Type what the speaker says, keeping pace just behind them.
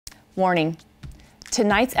Warning,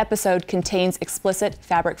 tonight's episode contains explicit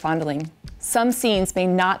fabric fondling. Some scenes may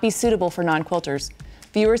not be suitable for non-quilters.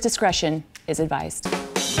 Viewers' discretion is advised.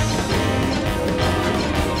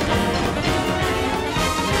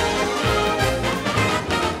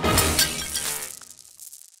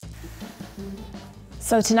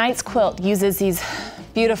 So tonight's quilt uses these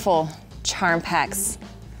beautiful charm packs.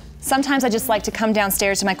 Sometimes I just like to come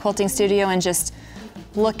downstairs to my quilting studio and just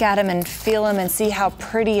look at them and feel them and see how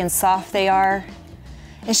pretty and soft they are.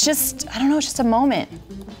 It's just, I don't know, it's just a moment.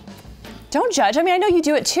 Don't judge, I mean, I know you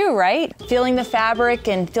do it too, right? Feeling the fabric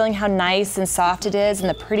and feeling how nice and soft it is and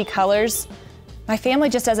the pretty colors. My family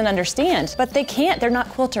just doesn't understand, but they can't, they're not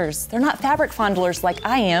quilters. They're not fabric fondlers like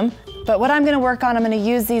I am. But what I'm gonna work on, I'm gonna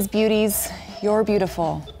use these beauties. You're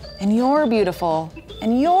beautiful, and you're beautiful,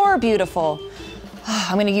 and you're beautiful.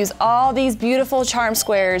 I'm gonna use all these beautiful charm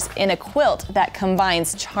squares in a quilt that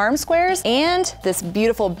combines charm squares and this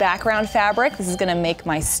beautiful background fabric. This is gonna make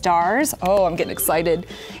my stars. Oh, I'm getting excited.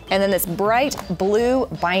 And then this bright blue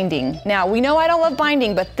binding. Now, we know I don't love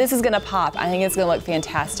binding, but this is gonna pop. I think it's gonna look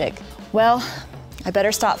fantastic. Well, I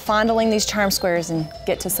better stop fondling these charm squares and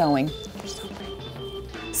get to sewing.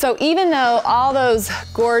 So even though all those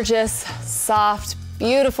gorgeous, soft,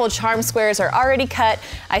 beautiful charm squares are already cut,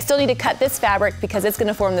 I still need to cut this fabric because it's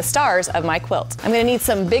gonna form the stars of my quilt. I'm gonna need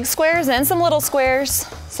some big squares and some little squares.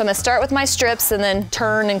 So I'm gonna start with my strips and then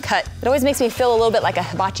turn and cut. It always makes me feel a little bit like a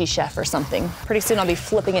hibachi chef or something. Pretty soon I'll be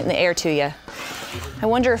flipping it in the air to you. I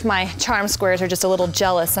wonder if my charm squares are just a little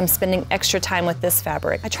jealous I'm spending extra time with this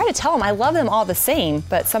fabric. I try to tell them I love them all the same,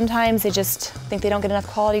 but sometimes they just think they don't get enough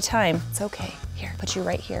quality time. It's okay. Here, put you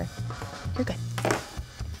right here. You're good.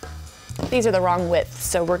 These are the wrong width,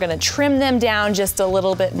 so we're gonna trim them down just a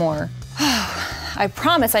little bit more. I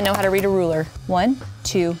promise I know how to read a ruler. 1,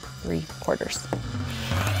 2, 3/4.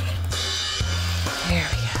 There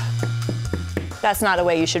we go. That's not a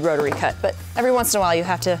way you should rotary cut, but every once in a while you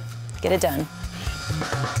have to get it done.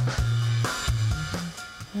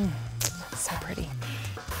 So pretty.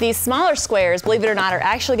 These smaller squares, believe it or not, are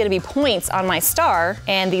actually gonna be points on my star,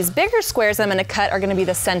 and these bigger squares I'm gonna cut are gonna be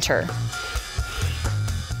the center.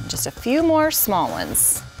 Just a few more small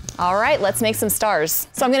ones. All right, let's make some stars.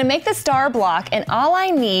 So I'm gonna make the star block, and all I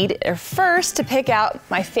need are first to pick out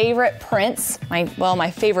my favorite prints, my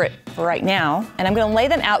favorite for right now, and I'm gonna lay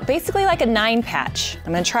them out basically like a 9 patch.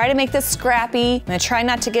 I'm gonna try to make this scrappy. I'm gonna try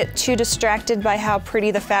not to get too distracted by how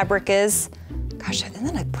pretty the fabric is. Gosh, isn't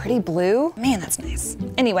that a pretty blue? Man, that's nice.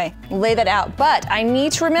 Anyway, lay that out, but I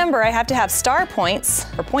need to remember I have to have star points,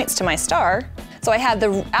 or points to my star. So I have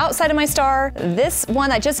the outside of my star. This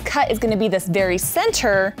one I just cut is gonna be this very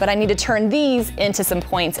center, but I need to turn these into some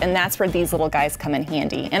points, and that's where these little guys come in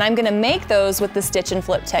handy. And I'm gonna make those with the stitch and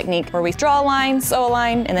flip technique, where we draw a line, sew a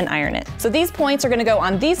line, and then iron it. So these points are gonna go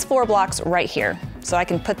on these 4 blocks right here. So I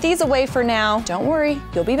can put these away for now. Don't worry,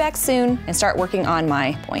 you'll be back soon, and start working on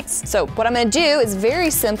my points. So what I'm gonna do is very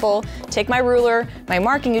simple. Take my ruler, my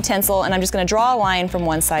marking utensil, and I'm just gonna draw a line from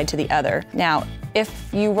one side to the other. Now, if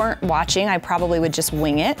you weren't watching, I probably would just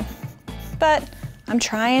wing it, but I'm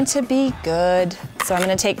trying to be good. So I'm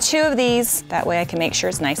gonna take 2 of these, that way I can make sure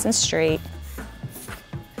it's nice and straight.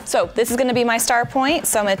 So this is gonna be my star point,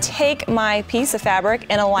 so I'm gonna take my piece of fabric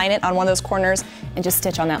and align it on one of those corners and just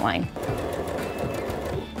stitch on that line.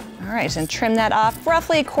 All right, just gonna trim that off,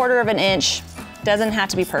 roughly 1/4 of an inch. Doesn't have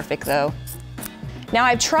to be perfect though. Now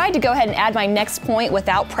I've tried to go ahead and add my next point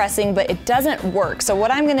without pressing, but it doesn't work. So what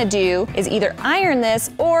I'm gonna do is either iron this,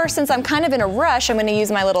 or since I'm kind of in a rush, I'm gonna use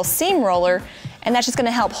my little seam roller, and that's just gonna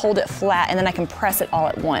help hold it flat, and then I can press it all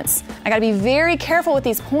at once. I gotta be very careful with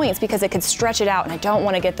these points because it could stretch it out, and I don't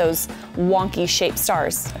wanna get those wonky shaped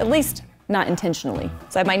stars, at least not intentionally.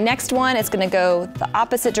 So I have my next one, it's gonna go the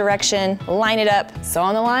opposite direction, line it up, sew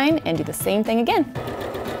on the line, and do the same thing again.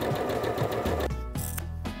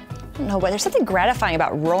 I don't know, but there's something gratifying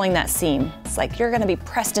about rolling that seam. It's like you're gonna be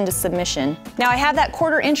pressed into submission. Now I have that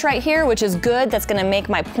 1/4 inch right here, which is good. That's gonna make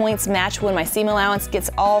my points match when my seam allowance gets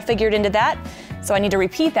all figured into that. So I need to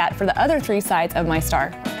repeat that for the other 3 sides of my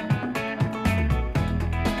star.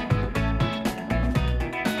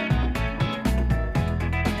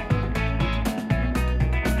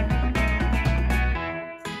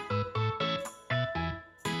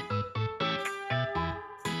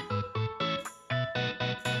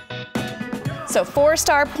 So 4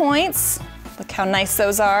 star points. Look how nice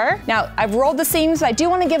those are. Now, I've rolled the seams, but I do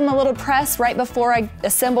want to give them a little press right before I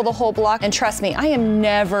assemble the whole block. And trust me, I am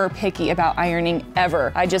never picky about ironing,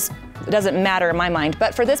 ever. It doesn't matter in my mind.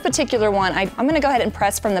 But for this particular one, I'm gonna go ahead and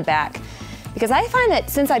press from the back. because I find that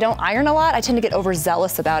since I don't iron a lot, I tend to get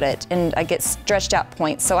overzealous about it and I get stretched out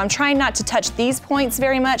points. So I'm trying not to touch these points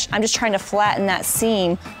very much. I'm just trying to flatten that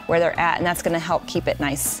seam where they're at, and that's gonna help keep it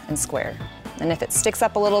nice and square. And if it sticks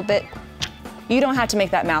up a little bit, you don't have to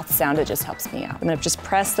make that mouth sound, it just helps me out. I'm gonna just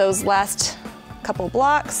press those last couple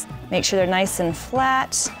blocks, make sure they're nice and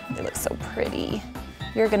flat. They look so pretty.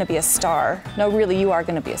 You're gonna be a star. No, really, you are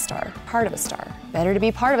gonna be a star, part of a star. Better to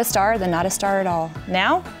be part of a star than not a star at all.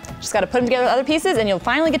 Now, just gotta put them together with other pieces and you'll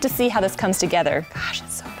finally get to see how this comes together. Gosh,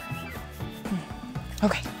 it's so pretty.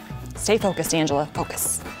 Okay, stay focused, Angela,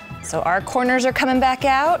 focus. So our corners are coming back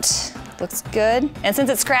out. Looks good. And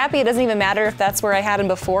since it's scrappy, it doesn't even matter if that's where I had them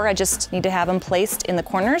before. I just need to have them placed in the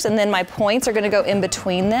corners, and then my points are gonna go in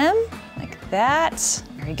between them, like that.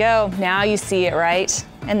 There you go, now you see it, right?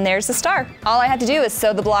 And there's the star. All I have to do is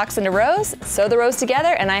sew the blocks into rows, sew the rows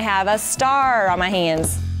together, and I have a star on my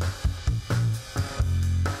hands.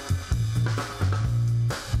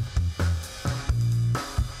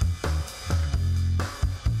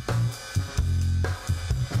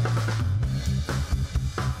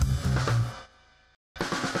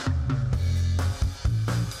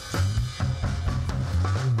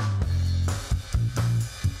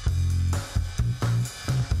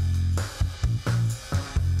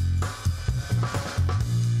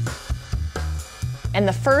 And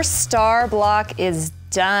the first star block is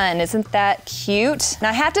done. Isn't that cute? And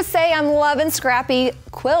I have to say I'm loving Scrappy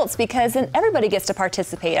quilts because then everybody gets to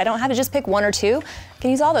participate. I don't have to just pick one or two. I can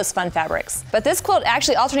use all those fun fabrics. But this quilt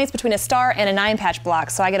actually alternates between a star and a 9-patch block,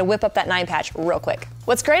 so I gotta whip up that 9-patch real quick.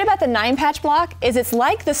 What's great about the 9-patch block is it's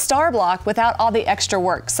like the star block without all the extra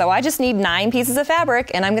work. So I just need 9 pieces of fabric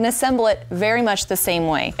and I'm gonna assemble it very much the same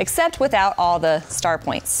way, except without all the star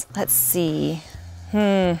points. Let's see.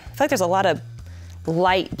 I feel like there's a lot of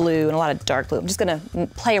light blue and a lot of dark blue. I'm just gonna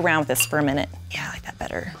play around with this for a minute. Yeah, I like that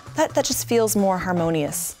better. That just feels more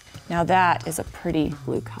harmonious. Now that is a pretty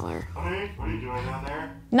blue color. Honey, what are you doing down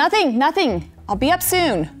there? Nothing, nothing. I'll be up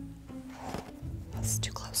soon. That's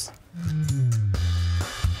too close.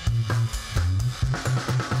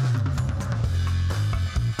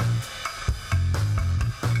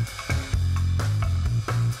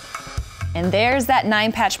 And there's that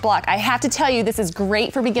 9-patch block. I have to tell you, this is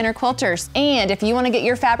great for beginner quilters. And if you want to get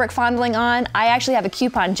your fabric fondling on, I actually have a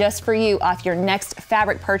coupon just for you off your next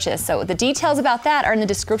fabric purchase. So the details about that are in the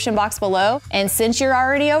description box below. And since you're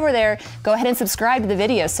already over there, go ahead and subscribe to the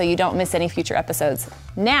video so you don't miss any future episodes.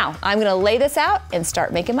 Now, I'm gonna lay this out and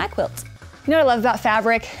start making my quilt. You know what I love about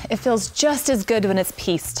fabric? It feels just as good when it's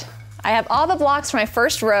pieced. I have all the blocks for my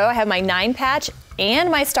first row. I have my 9-patch and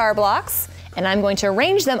my star blocks, and I'm going to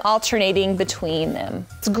arrange them alternating between them.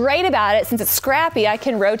 What's great about it, since it's scrappy, I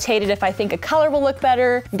can rotate it if I think a color will look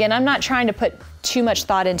better. Again, I'm not trying to put too much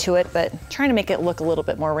thought into it, but trying to make it look a little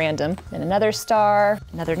bit more random. And another star,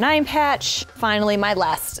 another 9-patch, finally my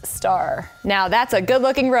last star. Now that's a good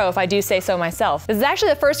looking row if I do say so myself. This is actually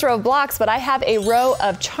the first row of blocks, but I have a row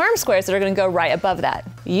of charm squares that are gonna go right above that.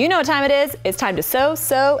 You know what time it is. It's time to sew,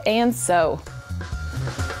 sew, and sew.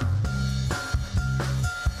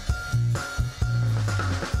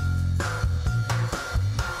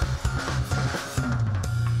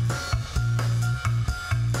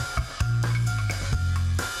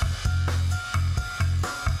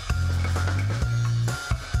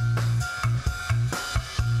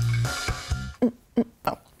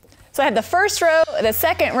 So I have the first row, the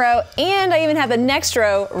second row, and I even have the next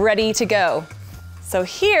row ready to go. So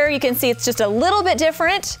here you can see it's just a little bit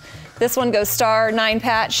different. This one goes star,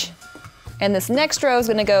 9-patch, and this next row is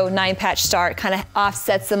gonna go 9-patch star. It kind of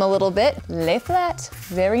offsets them a little bit. Lay flat,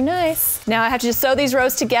 very nice. Now I have to just sew these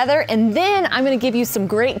rows together, and then I'm gonna give you some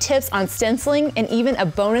great tips on stenciling and even a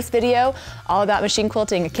bonus video all about machine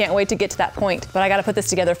quilting. I can't wait to get to that point, but I gotta put this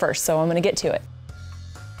together first, so I'm gonna get to it.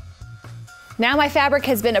 Now my fabric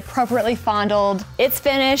has been appropriately fondled. It's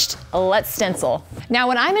finished, let's stencil. Now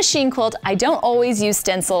when I machine quilt, I don't always use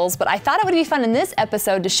stencils, but I thought it would be fun in this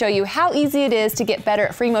episode to show you how easy it is to get better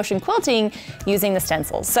at free motion quilting using the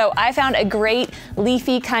stencils. So I found a great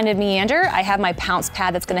leafy kind of meander. I have my pounce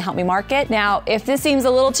pad that's gonna help me mark it. Now, if this seems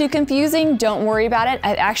a little too confusing, don't worry about it.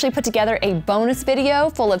 I've actually put together a bonus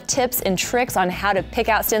video full of tips and tricks on how to pick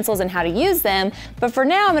out stencils and how to use them. But for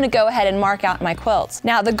now, I'm gonna go ahead and mark out my quilt.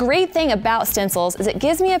 Now, the great thing about stencils is it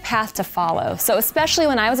gives me a path to follow. So especially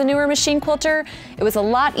when I was a newer machine quilter, it was a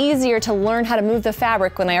lot easier to learn how to move the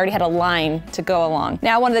fabric when I already had a line to go along.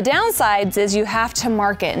 Now, one of the downsides is you have to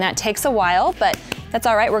mark it, and that takes a while, but that's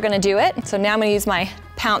all right, we're gonna do it. So now I'm gonna use my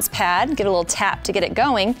pounce pad, get a little tap to get it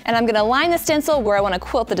going, and I'm gonna line the stencil where I wanna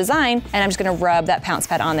quilt the design, and I'm just gonna rub that pounce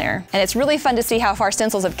pad on there. And it's really fun to see how far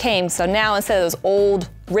stencils have came. So now instead of those old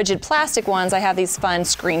rigid plastic ones, I have these fun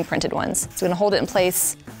screen printed ones. So I'm gonna hold it in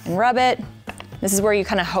place and rub it. This is where you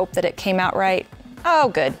kind of hope that it came out right. Oh,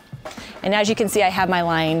 good. And as you can see, I have my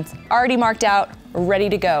lines already marked out, ready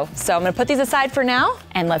to go. So I'm gonna put these aside for now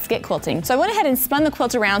and let's get quilting. So I went ahead and spun the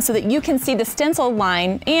quilt around so that you can see the stencil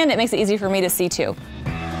line and it makes it easy for me to see too.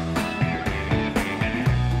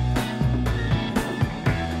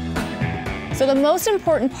 So the most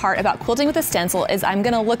important part about quilting with a stencil is I'm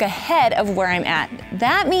gonna look ahead of where I'm at.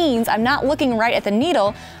 That means I'm not looking right at the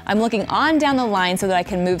needle, I'm looking on down the line so that I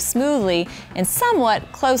can move smoothly and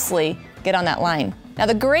somewhat closely get on that line. Now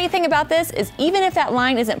the great thing about this is even if that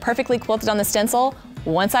line isn't perfectly quilted on the stencil,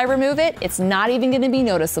 once I remove it, it's not even gonna be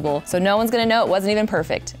noticeable. So no one's gonna know it wasn't even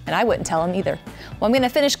perfect. And I wouldn't tell them either. Well, I'm gonna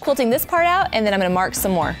finish quilting this part out and then I'm gonna mark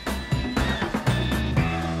some more.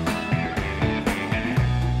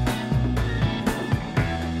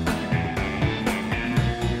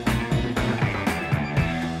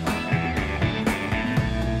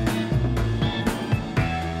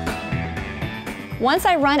 Once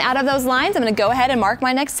I run out of those lines, I'm gonna go ahead and mark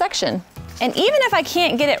my next section. And even if I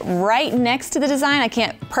can't get it right next to the design, I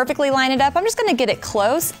can't perfectly line it up, I'm just gonna get it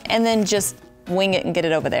close and then just wing it and get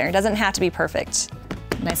it over there. It doesn't have to be perfect.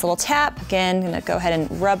 Nice little tap. Again, gonna go ahead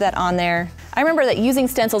and rub that on there. I remember that using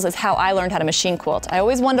stencils is how I learned how to machine quilt. I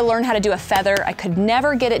always wanted to learn how to do a feather. I could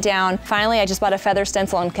never get it down. Finally, I just bought a feather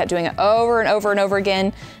stencil and kept doing it over and over and over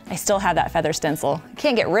again. I still have that feather stencil. I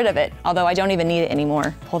can't get rid of it, although I don't even need it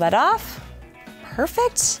anymore. Pull that off.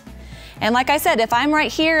 Perfect. And like I said, if I'm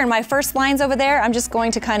right here and my first line's over there, I'm just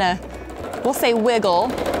going to kind of, we'll say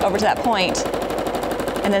wiggle over to that point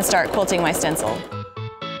and then start quilting my stencil.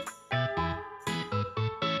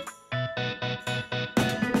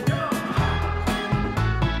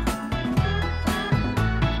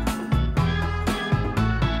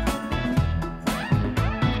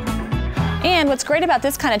 And what's great about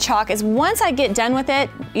this kind of chalk is once I get done with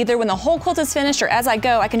it, either when the whole quilt is finished or as I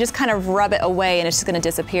go, I can just kind of rub it away and it's just gonna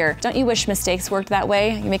disappear. Don't you wish mistakes worked that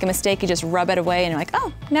way? You make a mistake, you just rub it away and you're like,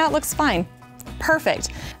 oh, now it looks fine. Perfect.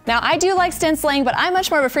 Now I do like stenciling, but I'm much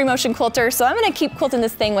more of a free motion quilter, so I'm gonna keep quilting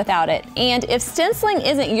this thing without it. And if stenciling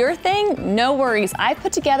isn't your thing, no worries. I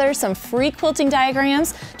put together some free quilting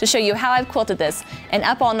diagrams to show you how I've quilted this. An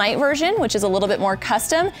up all night version, which is a little bit more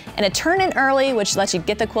custom, and a turn in early, which lets you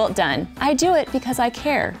get the quilt done. I do it because I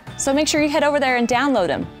care. So make sure you head over there and download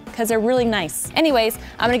them, because they're really nice. Anyways,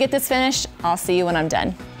 I'm gonna get this finished. I'll see you when I'm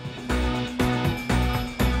done.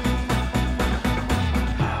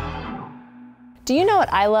 Do you know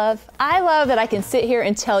what I love? I love that I can sit here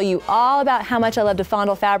and tell you all about how much I love to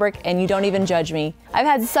fondle fabric and you don't even judge me. I've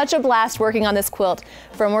had such a blast working on this quilt,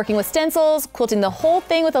 from working with stencils, quilting the whole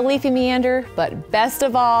thing with a leafy meander, but best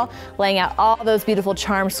of all, laying out all those beautiful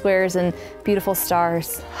charm squares and beautiful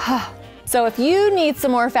stars. So if you need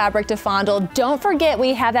some more fabric to fondle, don't forget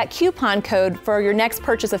we have that coupon code for your next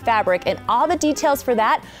purchase of fabric, and all the details for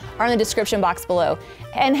that are in the description box below.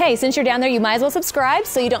 And hey, since you're down there, you might as well subscribe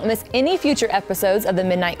so you don't miss any future episodes of the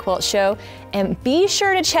Midnight Quilt Show. And be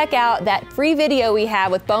sure to check out that free video we have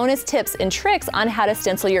with bonus tips and tricks on how to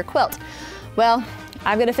stencil your quilt. Well,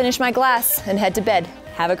 I'm gonna finish my glass and head to bed.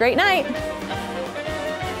 Have a great night.